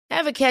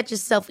Ever catch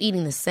yourself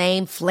eating the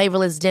same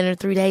flavorless dinner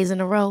 3 days in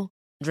a row?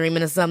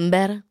 Dreaming of something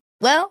better?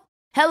 Well,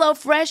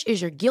 HelloFresh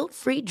is your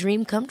guilt-free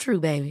dream come true,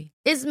 baby.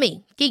 It's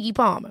me, Keke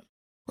Palmer.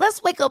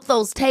 Let's wake up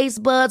those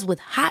taste buds with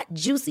hot,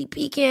 juicy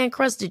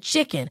pecan-crusted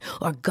chicken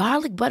or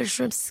garlic butter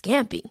shrimp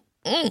scampi.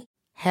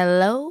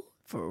 Hello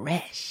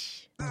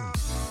Fresh.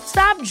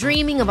 Stop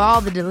dreaming of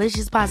all the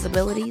delicious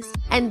possibilities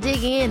and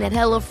dig in at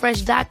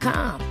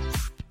HelloFresh.com.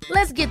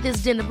 Let's get this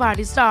dinner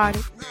party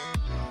started.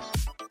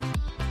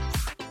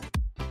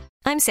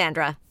 I'm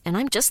Sandra, and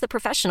I'm just the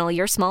professional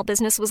your small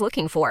business was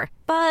looking for.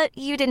 But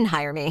you didn't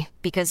hire me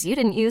because you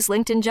didn't use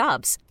LinkedIn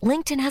Jobs.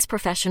 LinkedIn has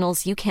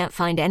professionals you can't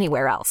find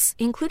anywhere else,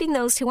 including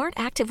those who aren't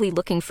actively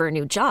looking for a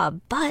new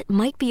job, but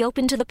might be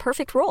open to the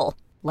perfect role,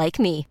 like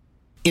me.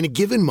 In a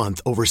given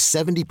month, over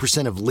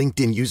 70% of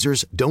LinkedIn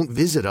users don't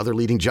visit other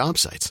leading job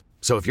sites.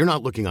 So if you're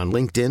not looking on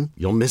LinkedIn,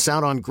 you'll miss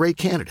out on great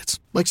candidates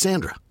like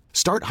Sandra.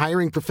 Start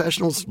hiring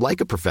professionals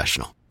like a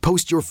professional.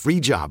 Post your free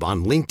job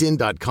on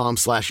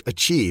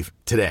linkedin.com/achieve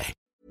today.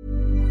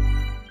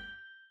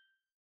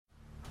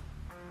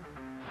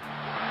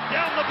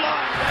 Down the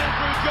blind,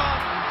 Andrew John.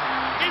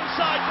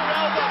 Inside for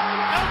Elba.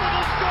 Elba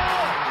will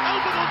score.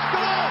 Elba will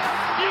score.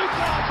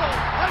 Newcastle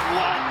have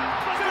won.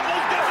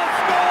 Siddle's going to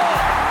score.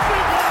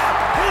 Siddler,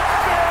 it's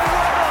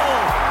farewell.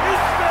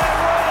 It's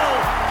farewell.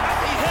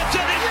 And he hits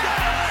it. He's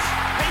got it.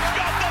 He's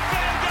got the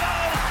field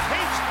goal.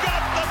 He's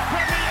got the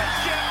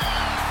premiership.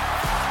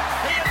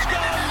 He has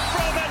gone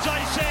from, as I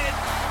said,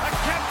 a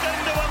captain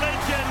to a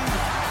legend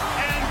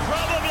and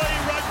probably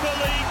rugby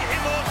league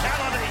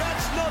immortality.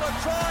 That's not a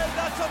try.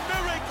 That's a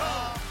miracle.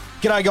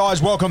 G'day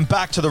guys, welcome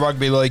back to the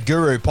Rugby League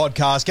Guru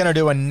podcast. Going to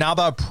do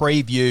another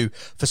preview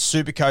for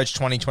Supercoach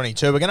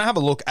 2022. We're going to have a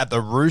look at the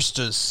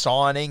Roosters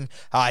signing.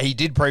 He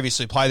did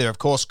previously play there, of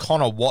course,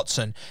 Connor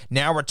Watson,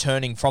 now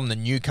returning from the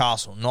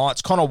Newcastle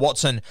Knights. Connor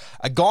Watson,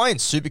 a guy in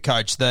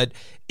Supercoach that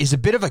is a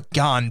bit of a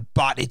gun,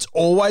 but it's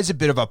always a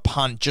bit of a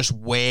punt just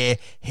where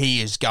he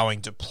is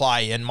going to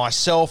play. And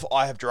myself,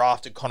 I have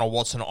drafted Connor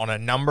Watson on a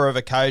number of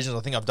occasions.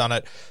 I think I've done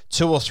it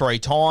 2 or 3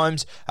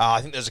 times.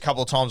 I think there's a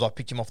couple of times I've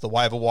picked him off the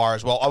waiver wire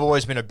as well. I've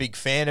always been a big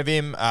fan of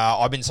him.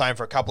 I've been saying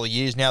for a couple of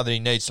years now that he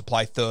needs to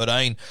play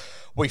 13.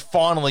 We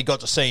finally got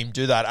to see him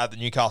do that at the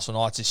Newcastle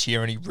Knights this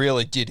year, and he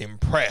really did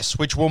impress,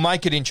 which will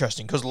make it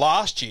interesting because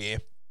last year,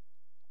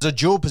 he was a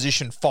dual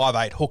position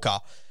 5'8" hooker.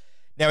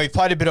 Now, he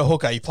played a bit of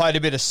hooker, he played a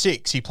bit of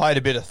 6, he played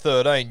a bit of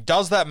 13.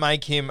 Does that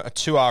make him a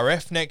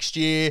 2RF next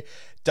year?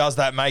 Does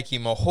that make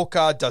him a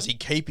hooker? Does he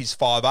keep his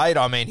 5'8"?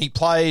 I mean,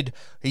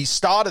 he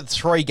started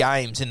 3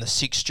 games in the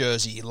 6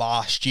 jersey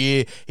last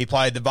year. He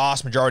played the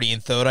vast majority in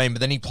 13, but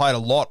then he played a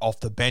lot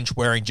off the bench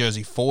wearing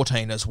jersey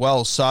 14 as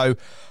well. So,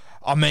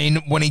 I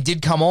mean, when he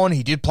did come on,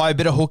 he did play a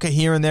bit of hooker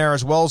here and there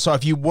as well. So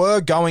if you were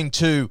going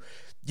to,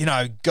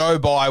 go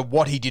by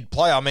what he did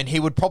play, I mean, he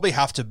would probably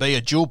have to be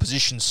a dual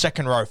position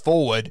second row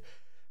forward,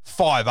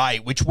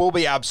 5'8", which will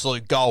be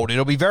absolute gold.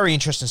 It'll be very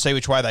interesting to see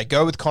which way they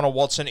go with Connor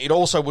Watson. It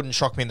also wouldn't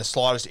shock me in the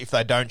slightest if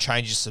they don't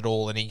change this at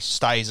all and he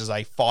stays as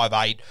a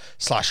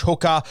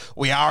 5'8/hooker.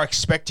 We are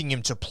expecting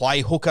him to play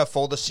hooker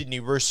for the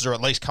Sydney Roosters, or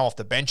at least come off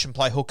the bench and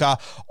play hooker.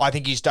 I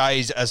think his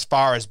days as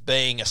far as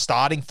being a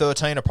starting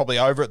 13 are probably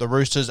over at the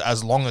Roosters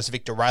as long as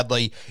Victor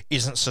Radley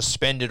isn't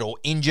suspended or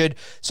injured.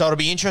 So it'll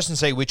be interesting to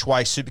see which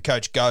way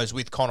Supercoach goes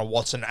with Connor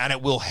Watson, and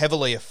it will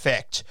heavily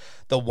affect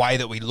the way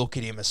that we look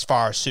at him as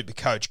far as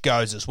Supercoach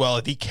goes as well.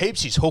 If he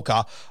keeps his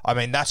hooker, I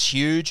mean, that's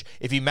huge.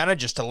 If he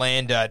manages to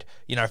land at,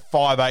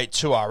 5'8",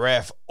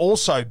 2RF,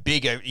 also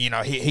bigger,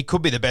 he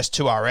could be the best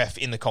 2RF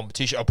in the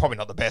competition, or probably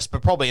not the best,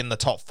 but probably in the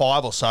top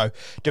 5 or so,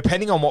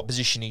 depending on what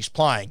position he's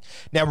playing.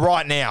 Now,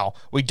 right now,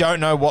 we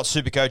don't know what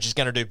Supercoach is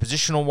going to do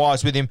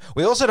positional-wise with him.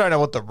 We also don't know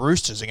what the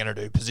Roosters are going to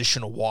do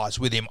positional-wise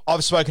with him.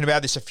 I've spoken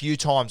about this a few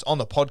times on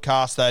the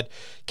podcast that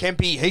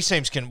Kempy,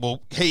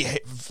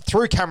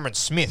 through Cameron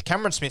Smith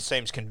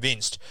seems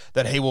convinced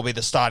that he will be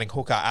the starting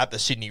hooker at the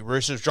Sydney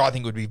Roosters, which I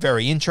think would be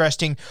very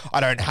interesting. I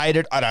don't hate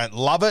it. I don't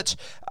love it.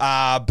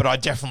 But I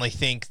definitely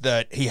think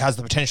that he has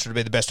the potential to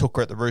be the best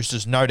hooker at the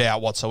Roosters. No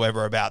doubt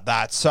whatsoever about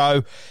that.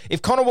 So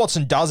if Connor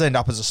Watson does end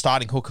up as a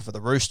starting hooker for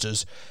the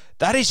Roosters,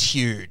 that is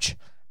huge.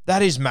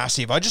 That is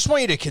massive. I just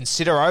want you to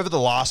consider over the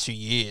last few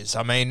years.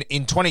 I mean,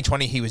 in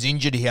 2020, he was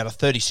injured. He had a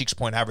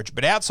 36-point average.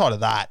 But outside of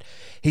that,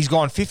 he's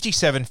gone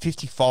 57,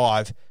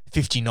 55,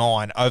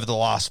 59 over the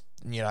last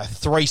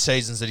 3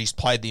 seasons that he's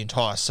played the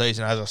entire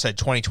season. As I said,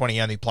 2020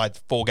 he only played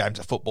 4 games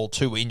of football,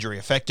 2 injury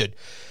affected.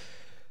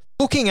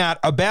 Looking at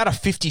about a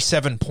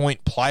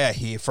 57-point player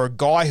here for a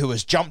guy who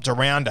has jumped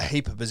around a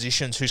heap of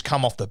positions, who's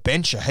come off the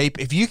bench a heap.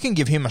 If you can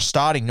give him a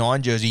starting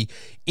 9 jersey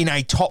in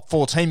a top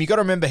 4 team, you've got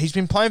to remember he's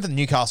been playing for the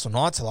Newcastle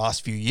Knights the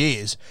last few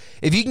years.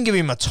 If you can give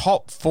him a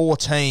top 4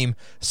 team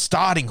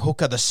starting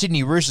hooker, the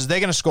Sydney Roosters, they're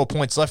going to score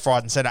points left,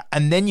 right and centre,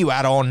 and then you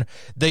add on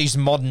these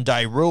modern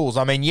day rules.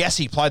 I mean, yes,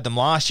 he played them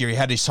last year. He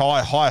had his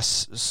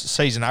highest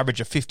season average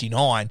of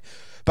 59.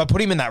 But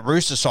put him in that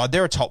Rooster side,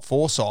 they're a top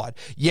 4 side.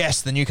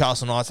 Yes, the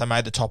Newcastle Knights, they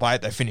made the top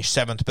 8, they finished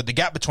 7th, but the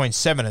gap between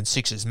 7 and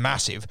 6 is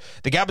massive.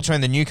 The gap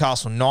between the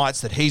Newcastle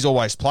Knights that he's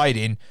always played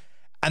in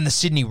and the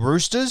Sydney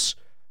Roosters,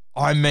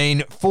 I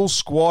mean, full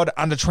squad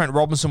under Trent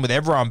Robinson with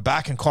everyone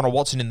back and Connor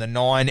Watson in the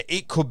 9.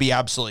 It could be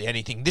absolutely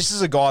anything. This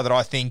is a guy that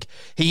I think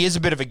he is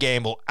a bit of a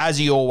gamble, as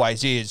he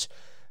always is.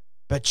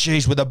 But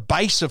geez, with a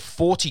base of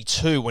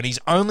 42, when he's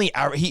only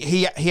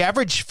he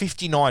averaged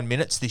 59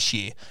 minutes this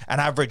year and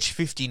averaged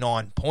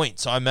 59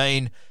 points. I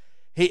mean,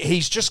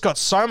 he's just got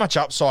so much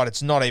upside,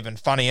 it's not even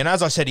funny. And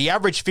as I said, he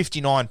averaged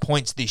 59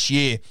 points this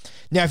year.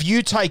 Now, if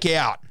you take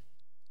out,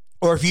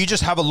 or if you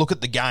just have a look at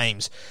the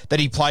games that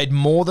he played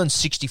more than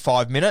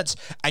 65 minutes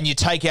and you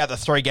take out the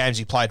 3 games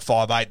he played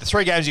 5-8. The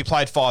 3 games he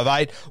played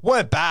 5-8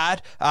 weren't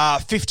bad,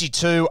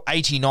 52,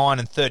 89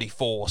 and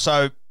 34.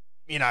 So,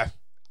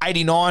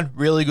 89,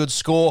 really good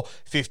score.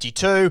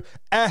 52,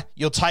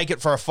 you'll take it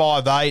for a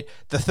 5-8.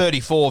 The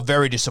 34,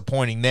 very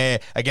disappointing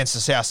there against the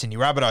South Sydney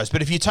Rabbitohs.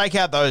 But if you take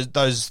out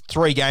those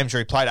 3 games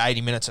where he played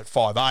 80 minutes at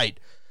 5-8,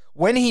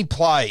 when he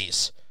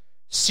plays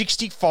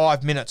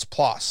 65 minutes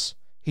plus,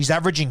 he's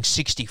averaging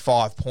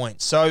 65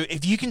 points. So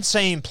if you can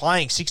see him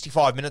playing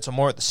 65 minutes or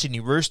more at the Sydney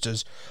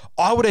Roosters,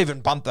 I would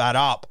even bump that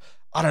up,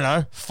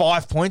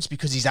 5 points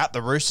because he's at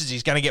the Roosters.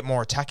 He's going to get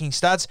more attacking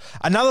stats.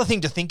 Another thing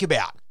to think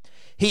about,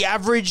 he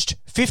averaged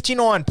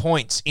 59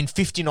 points in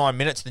 59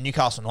 minutes at the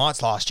Newcastle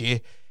Knights last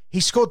year. He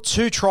scored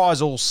 2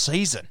 tries all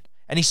season,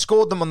 and he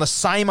scored them on the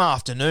same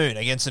afternoon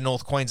against the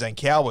North Queensland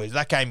Cowboys.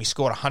 That game he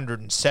scored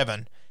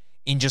 107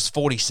 in just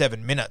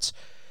 47 minutes.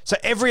 So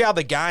every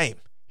other game,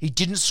 he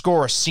didn't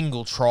score a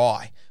single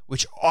try,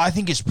 which I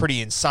think is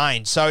pretty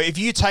insane. So if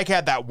you take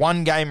out that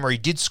one game where he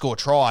did score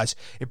tries,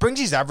 it brings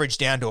his average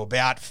down to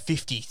about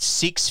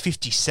 56,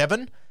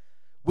 57,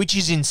 which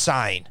is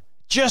insane.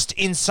 Just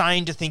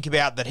insane to think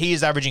about that he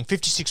is averaging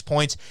 56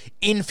 points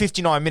in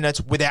 59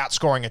 minutes without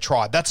scoring a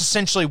try. That's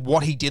essentially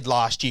what he did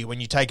last year when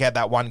you take out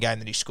that one game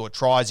that he scored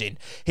tries in.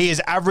 He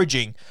is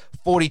averaging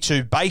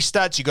 42 base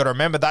stats. You got to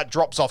remember that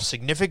drops off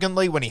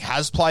significantly when he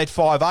has played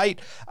 5-8.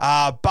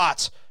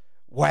 But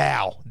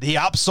wow, the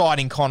upside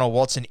in Connor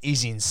Watson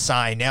is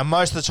insane. Now,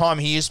 most of the time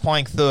he is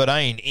playing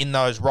 13 in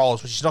those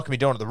roles, which he's not going to be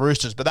doing at the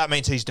Roosters, but that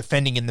means he's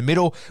defending in the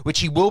middle, which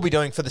he will be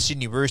doing for the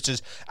Sydney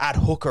Roosters at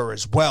hooker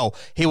as well.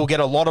 He will get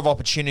a lot of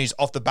opportunities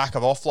off the back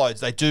of offloads.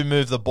 They do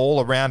move the ball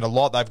around a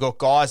lot. They've got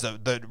guys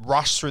that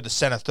rush through the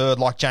centre third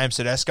like James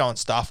Tedesco and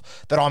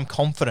stuff that I'm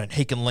confident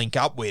he can link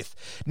up with.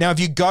 Now, if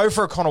you go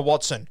for a Connor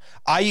Watson,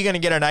 are you going to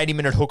get an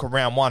 80-minute hooker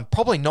round 1?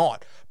 Probably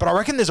not. But I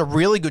reckon there's a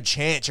really good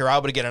chance you're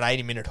able to get an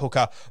 80-minute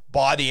hooker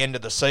by the end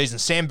of the season.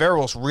 Sam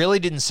Verrills really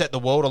didn't set the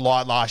world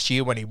alight last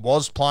year when he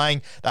was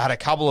playing. They had a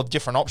couple of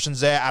different options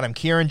there. Adam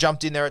Kieran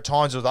jumped in there at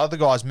times with other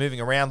guys moving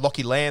around,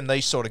 Lockie Lamb,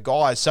 these sort of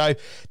guys. So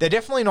they're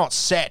definitely not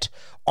set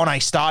on a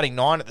starting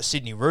 9 at the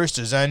Sydney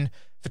Roosters. And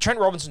for Trent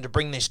Robinson to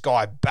bring this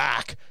guy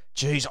back,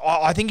 geez,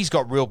 I think he's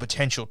got real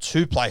potential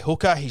to play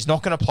hooker. He's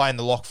not going to play in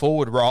the lock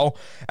forward role.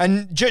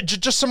 And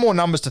just some more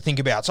numbers to think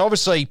about. So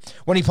obviously,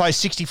 when he plays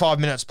 65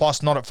 minutes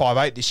plus, not at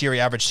 5'8", this year he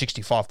averaged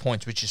 65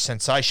 points, which is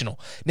sensational.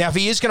 Now, if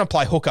he is going to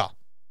play hooker,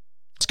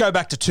 let's go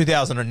back to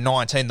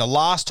 2019, the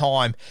last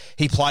time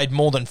he played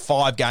more than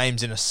 5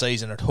 games in a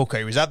season at hooker.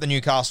 He was at the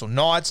Newcastle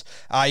Knights.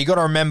 You got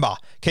to remember,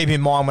 keep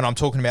in mind when I'm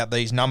talking about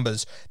these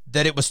numbers,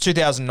 that it was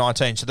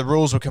 2019, so the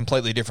rules were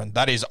completely different.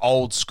 That is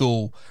old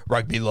school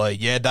rugby league.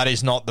 Yeah, that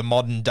is not the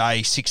modern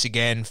day 6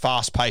 again,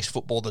 fast-paced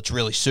football that's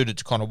really suited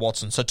to Connor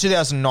Watson. So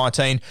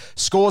 2019,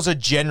 scores are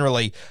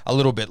generally a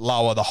little bit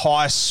lower. The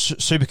highest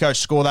Supercoach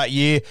score that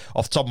year,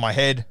 off the top of my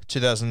head,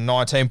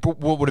 2019,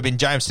 would have been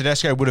James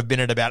Tedesco, would have been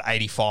at about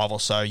 85 or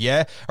so,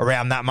 yeah,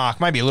 around that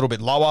mark, maybe a little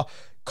bit lower.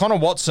 Connor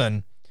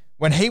Watson,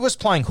 when he was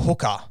playing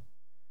hooker,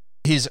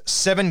 his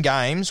 7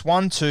 games,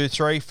 1, 2,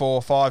 3,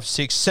 4, 5,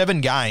 6,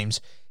 7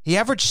 games, he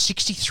averaged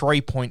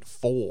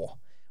 63.4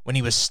 when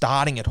he was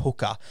starting at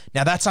hooker.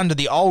 Now, that's under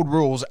the old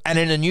rules, and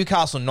in a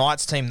Newcastle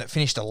Knights team that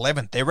finished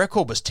 11th, their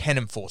record was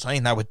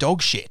 10-14. They were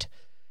dog shit.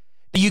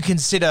 You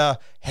consider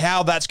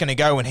how that's going to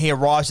go when he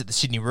arrives at the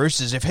Sydney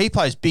Roosters. If he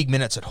plays big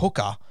minutes at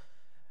hooker,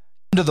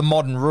 under the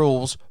modern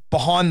rules,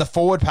 behind the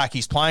forward pack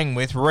he's playing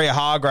with, Rhea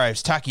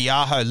Hargraves, Taki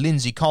Aho,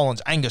 Lindsay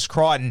Collins, Angus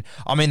Crichton,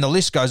 I mean, the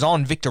list goes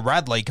on, Victor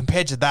Radley,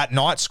 compared to that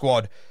Knights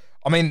squad,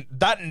 I mean,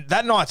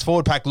 that Knights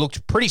forward pack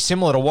looked pretty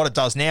similar to what it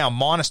does now,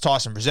 minus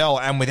Tyson Brazell,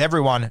 and with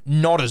everyone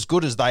not as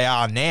good as they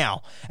are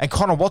now. And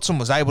Connor Watson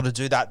was able to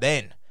do that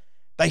then.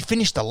 They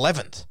finished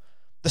 11th.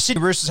 The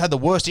Sydney Roosters had the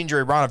worst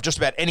injury run of just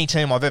about any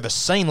team I've ever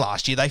seen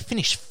last year. They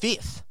finished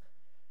 5th.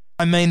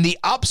 I mean, the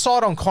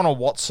upside on Connor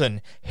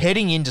Watson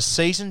heading into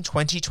season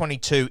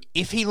 2022,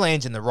 if he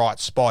lands in the right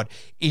spot,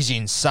 is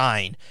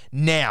insane.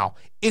 Now,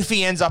 if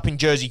he ends up in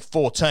jersey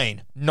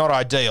 14, not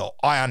ideal.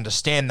 I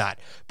understand that.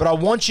 But I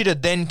want you to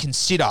then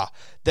consider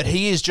that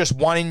he is just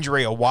one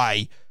injury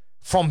away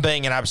from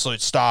being an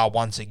absolute star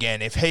once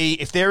again.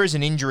 If there is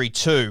an injury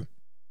to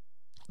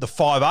the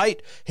 5'8",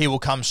 he will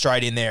come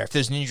straight in there. If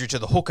there's an injury to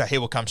the hooker, he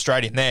will come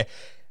straight in there.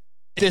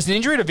 If there's an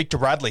injury to Victor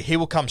Radley, he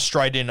will come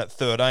straight in at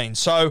 13.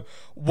 So,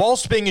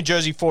 whilst being a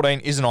jersey 14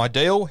 isn't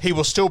ideal, he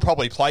will still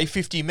probably play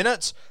 50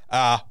 minutes.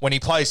 When he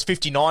plays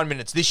 59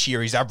 minutes this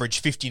year, he's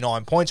averaged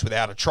 59 points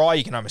without a try.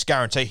 You can almost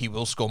guarantee he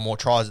will score more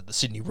tries at the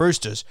Sydney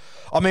Roosters.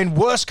 I mean,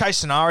 worst case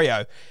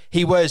scenario,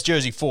 he wears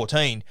jersey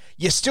 14.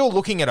 You're still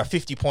looking at a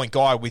 50-point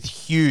guy with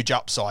huge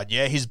upside,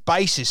 yeah? His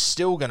base is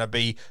still going to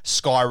be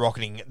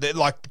skyrocketing.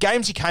 Like,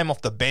 games he came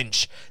off the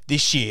bench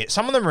this year,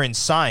 some of them are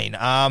insane.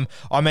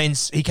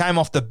 He came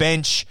off the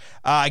bench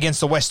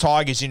against the West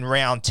Tigers in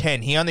round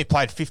 10. He only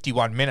played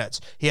 51 minutes.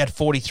 He had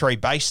 43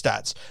 base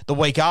stats. The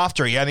week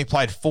after, he only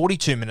played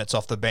 42 minutes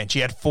off the bench. He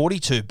had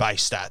 42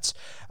 base stats.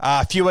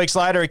 A few weeks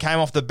later, he came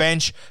off the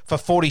bench for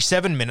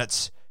 47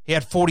 minutes. He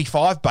had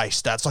 45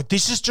 base stats. Like,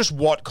 this is just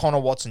what Connor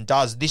Watson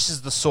does. This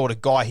is the sort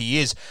of guy he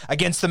is.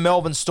 Against the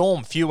Melbourne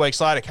Storm, a few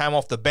weeks later, came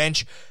off the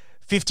bench,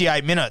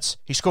 58 minutes.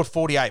 He scored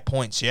 48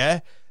 points,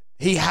 yeah?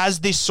 He has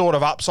this sort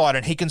of upside,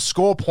 and he can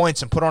score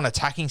points and put on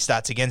attacking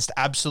stats against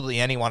absolutely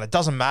anyone. It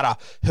doesn't matter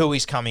who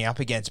he's coming up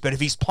against. But if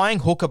he's playing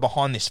hooker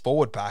behind this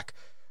forward pack,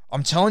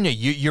 I'm telling you,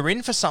 you're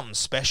in for something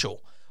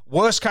special.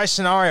 Worst case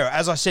scenario,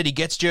 as I said, he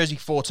gets jersey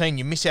 14.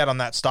 You miss out on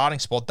that starting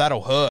spot.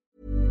 That'll hurt.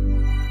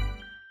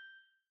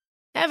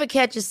 Ever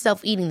catch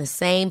yourself eating the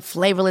same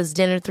flavorless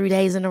dinner 3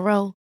 days in a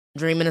row?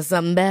 Dreaming of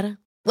something better?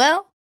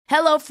 Well,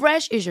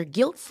 HelloFresh is your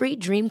guilt-free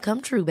dream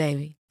come true,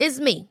 baby. It's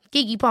me,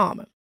 Keke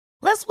Palmer.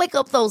 Let's wake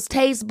up those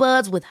taste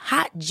buds with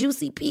hot,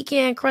 juicy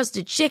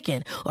pecan-crusted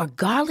chicken or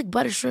garlic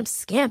butter shrimp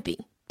scampi.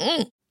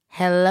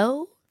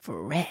 Hello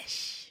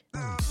Fresh.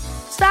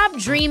 Stop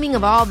dreaming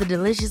of all the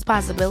delicious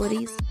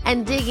possibilities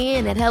and dig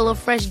in at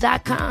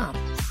HelloFresh.com.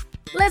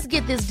 Let's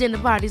get this dinner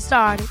party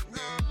started.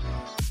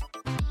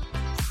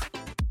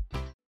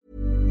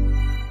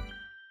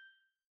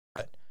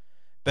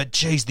 But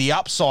geez, the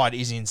upside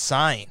is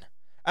insane.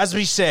 As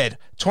we said,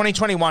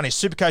 2021, his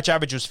Supercoach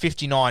average was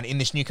 59 in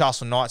this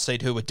Newcastle Knights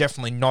seed, who were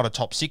definitely not a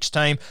top 6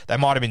 team. They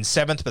might have been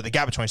 7th, but the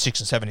gap between 6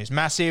 and 7 is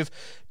massive.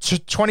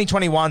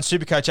 2021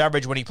 Supercoach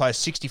average when he plays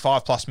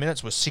 65 plus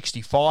minutes was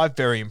 65,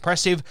 very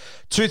impressive.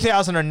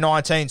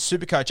 2019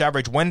 Supercoach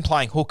average when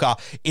playing hooker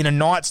in a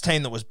Knights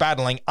team that was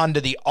battling under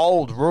the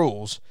old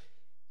rules,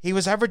 he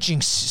was averaging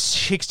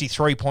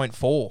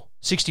 63.4,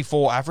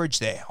 64 average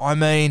there. I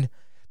mean,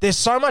 there's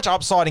so much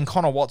upside in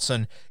Connor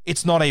Watson,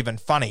 it's not even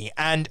funny.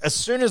 And as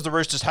soon as the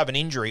Roosters have an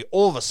injury,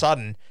 all of a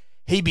sudden,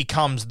 he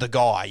becomes the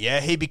guy, yeah?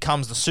 He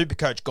becomes the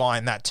Supercoach guy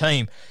in that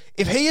team.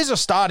 If he is a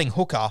starting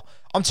hooker,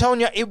 I'm telling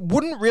you, it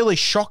wouldn't really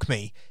shock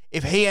me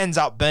if he ends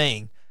up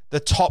being the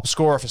top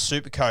scorer for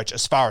Supercoach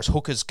as far as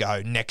hookers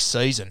go next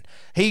season.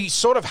 He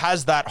sort of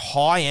has that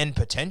high-end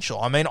potential.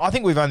 I mean, I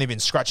think we've only been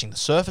scratching the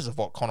surface of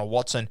what Connor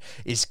Watson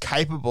is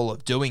capable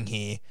of doing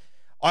here.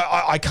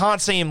 I can't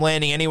see him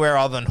landing anywhere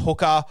other than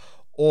hooker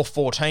or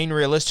 14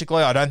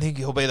 realistically. I don't think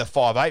he'll be the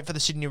 5'8 for the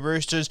Sydney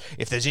Roosters.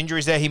 If there's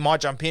injuries there, he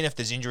might jump in. If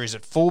there's injuries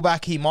at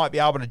fullback, he might be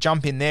able to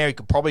jump in there. He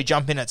could probably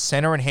jump in at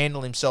centre and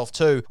handle himself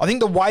too. I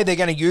think the way they're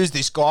going to use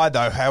this guy,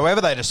 though,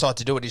 however they decide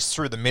to do it, is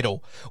through the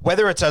middle.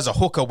 Whether it's as a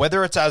hooker,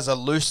 whether it's as a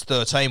loose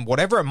 13,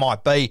 whatever it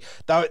might be,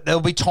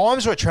 there'll be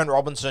times where Trent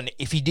Robinson,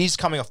 if he is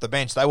coming off the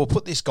bench, they will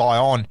put this guy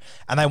on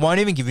and they won't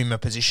even give him a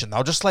position.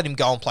 They'll just let him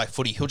go and play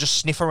footy. He'll just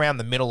sniff around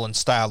the middle and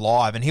stay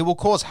alive, and he will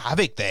cause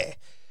havoc there.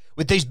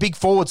 With these big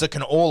forwards that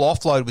can all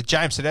offload, with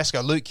James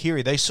Tedesco, Luke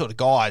Keary, these sort of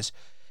guys,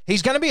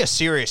 he's going to be a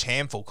serious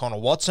handful, Connor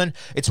Watson.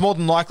 It's more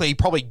than likely he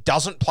probably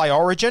doesn't play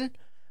Origin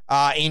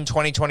in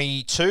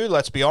 2022,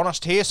 let's be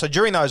honest here. So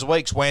during those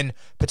weeks when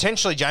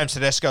potentially James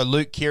Tedesco,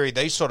 Luke Keary,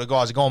 these sort of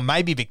guys are gone,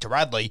 maybe Victor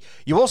Radley,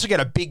 you also get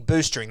a big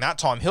boost during that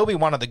time. He'll be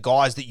one of the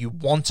guys that you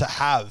want to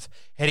have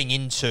heading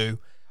into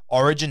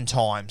Origin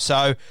time.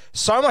 So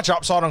much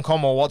upside on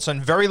Connor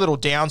Watson, very little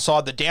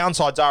downside. The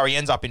downsides are he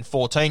ends up in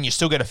 14. You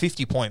still get a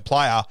 50-point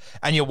player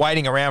and you're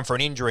waiting around for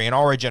an injury, an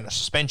Origin, a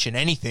suspension,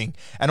 anything,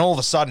 and all of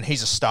a sudden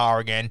he's a star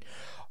again.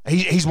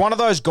 He's one of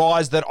those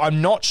guys that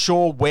I'm not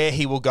sure where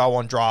he will go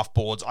on draft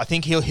boards. I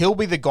think he'll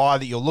be the guy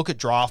that you'll look at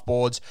draft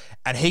boards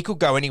and he could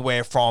go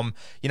anywhere from,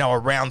 a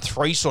round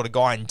 3 sort of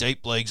guy in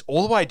deep leagues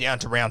all the way down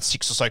to round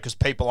 6 or so, because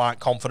people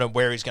aren't confident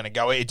where he's going to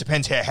go. It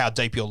depends how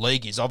deep your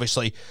league is,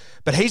 obviously.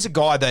 But he's a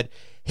guy that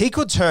he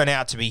could turn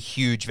out to be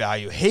huge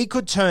value. He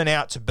could turn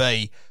out to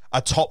be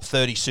a top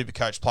 30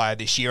 Supercoach player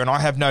this year, and I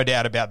have no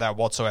doubt about that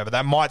whatsoever.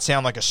 That might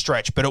sound like a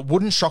stretch, but it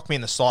wouldn't shock me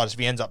in the slightest if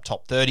he ends up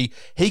top 30.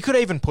 He could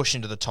even push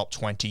into the top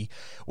 20.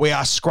 We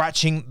are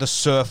scratching the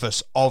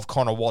surface of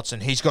Connor Watson.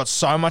 He's got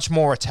so much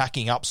more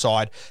attacking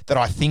upside that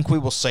I think we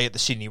will see at the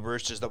Sydney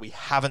Roosters that we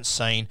haven't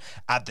seen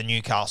at the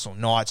Newcastle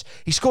Knights.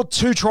 He scored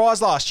 2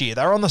 tries last year.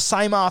 They were on the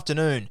same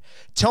afternoon.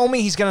 Tell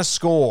me he's going to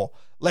score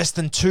less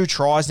than 2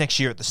 tries next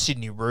year at the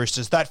Sydney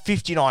Roosters. That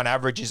 59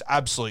 average is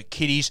absolute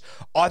kiddies.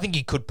 I think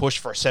he could push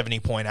for a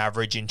 70-point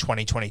average in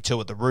 2022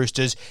 at the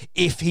Roosters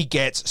if he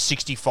gets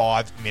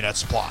 65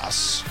 minutes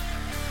plus.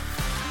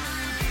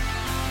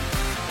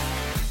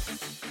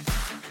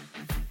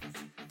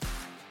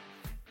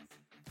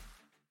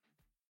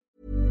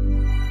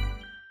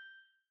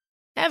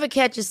 Ever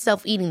catch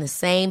yourself eating the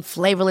same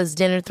flavorless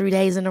dinner 3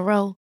 days in a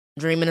row?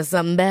 Dreaming of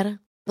something better?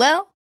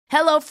 Well,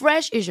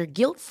 HelloFresh is your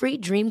guilt-free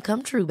dream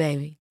come true,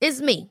 baby.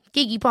 It's me,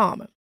 Keke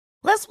Palmer.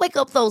 Let's wake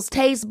up those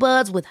taste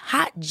buds with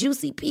hot,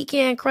 juicy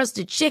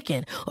pecan-crusted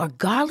chicken or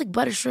garlic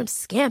butter shrimp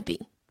scampi.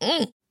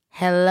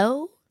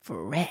 Hello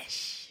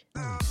Fresh.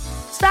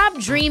 Stop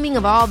dreaming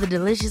of all the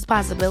delicious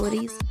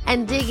possibilities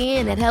and dig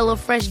in at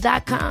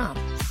HelloFresh.com.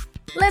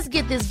 Let's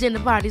get this dinner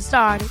party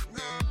started.